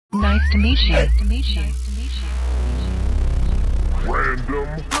Nice to meet you. Nice to meet you. Random.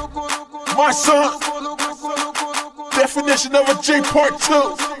 Mysonne. Definition of a J part 2.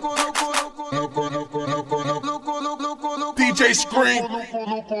 DJ Scream.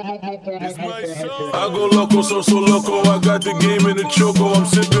 I go loco, so loco. I got the game in the choco. I'm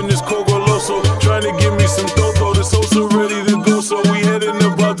sipping this Coco Loso. Trying to give me some Toto. The salsa ready to go. So we heading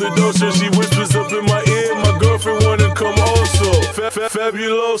about the door. She whispers up in my ear. My girlfriend wanna come also.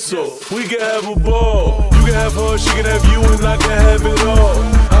 Fabuloso. We can have a ball. You can have her, she can have you, and I can have it all.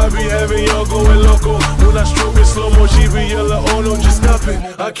 I be having y'all going loco. When I stroke it slow mo, she be yelling, oh no, just stop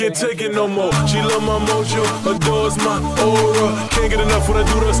it. I can't take it no more. She love my mojo, adores my aura. Can't get enough when I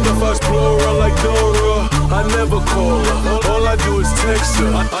do that stuff. I explore her like Dora. I never call her, all I do is text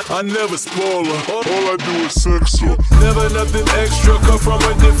her. I never spoil her, all I do is sex her. Never nothing extra, come from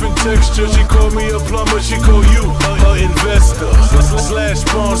a different texture. She call me a plumber, she call you an investor slash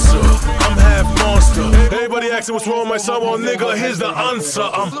sponsor. I'm half monster. Everybody asking what's wrong with my son, well nigga, here's the answer.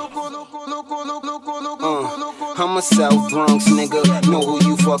 I'm a South Bronx nigga, know who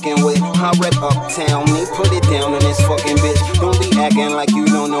you fucking with. I rep uptown, me put it down on this fucking bitch. Don't be acting like you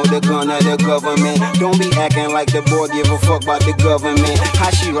don't know the gun of the government. Don't be acting like the boy give a fuck about the government. How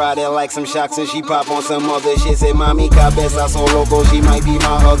she ride it like some shocks and she pop on some other shit. Say mommy cabeza so loco, she might be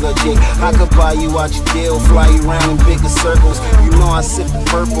my other chick. I could buy you out your deal, fly you around in bigger circles. You know I sip the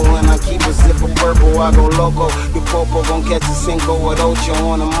purple and I keep a zip of purple. I go loco, the popo gon' catch a Cinco with Ocho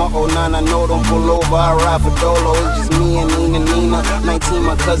on a Mo. 09, I know don't pull over, I ride for Dolo. It's just me and Nina. 19,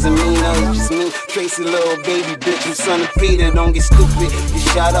 my cousin Mina. It's just me, Tracy, little baby bitch. You son of Peter, don't get stupid. Get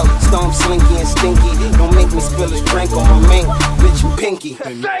shot up, Storm, Slinky, and Stinky. Don't make me spill his drink on my mink, bitch, you pinky.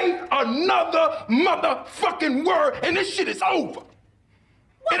 Say another motherfucking word and this shit is over.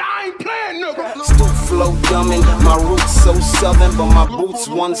 And I ain't playing, nigga. Stoop flow dumbin', my roots so southern, but my boots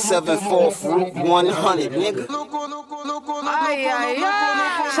 174 route 100, nigga. Aye, aye,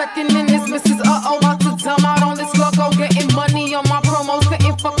 aye. Checking in this Mrs. About to dumb out on this loco. Getting money on my promos.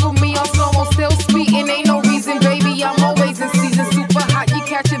 Couldn't fuck with me on slow-mo. Still speaking, ain't no reason, baby. I'm always in season. Super hot, you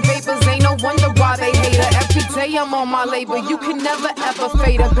catching vapors. Ain't no wonder why they hate her. Every day I'm on my labor. You can never ever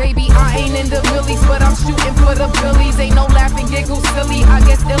fade her, baby. I ain't in the millies, but I'm shooting for the billies. Ain't no laughing, giggle, silly. I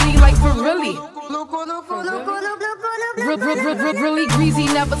guess illy like for really. Really greasy,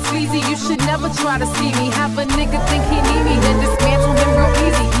 never sleazy. You should never try to see me. Have a nigga think he need me, then dismantle him real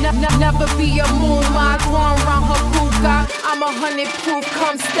easy. Never be a moon, my one around her puka. I'm 100 proof,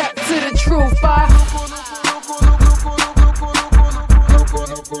 come step to the truth. Bye.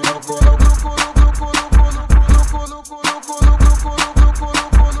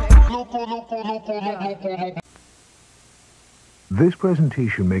 This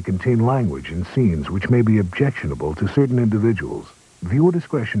presentation may contain language and scenes which may be objectionable to certain individuals. Viewer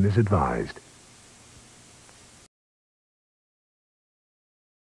discretion is advised.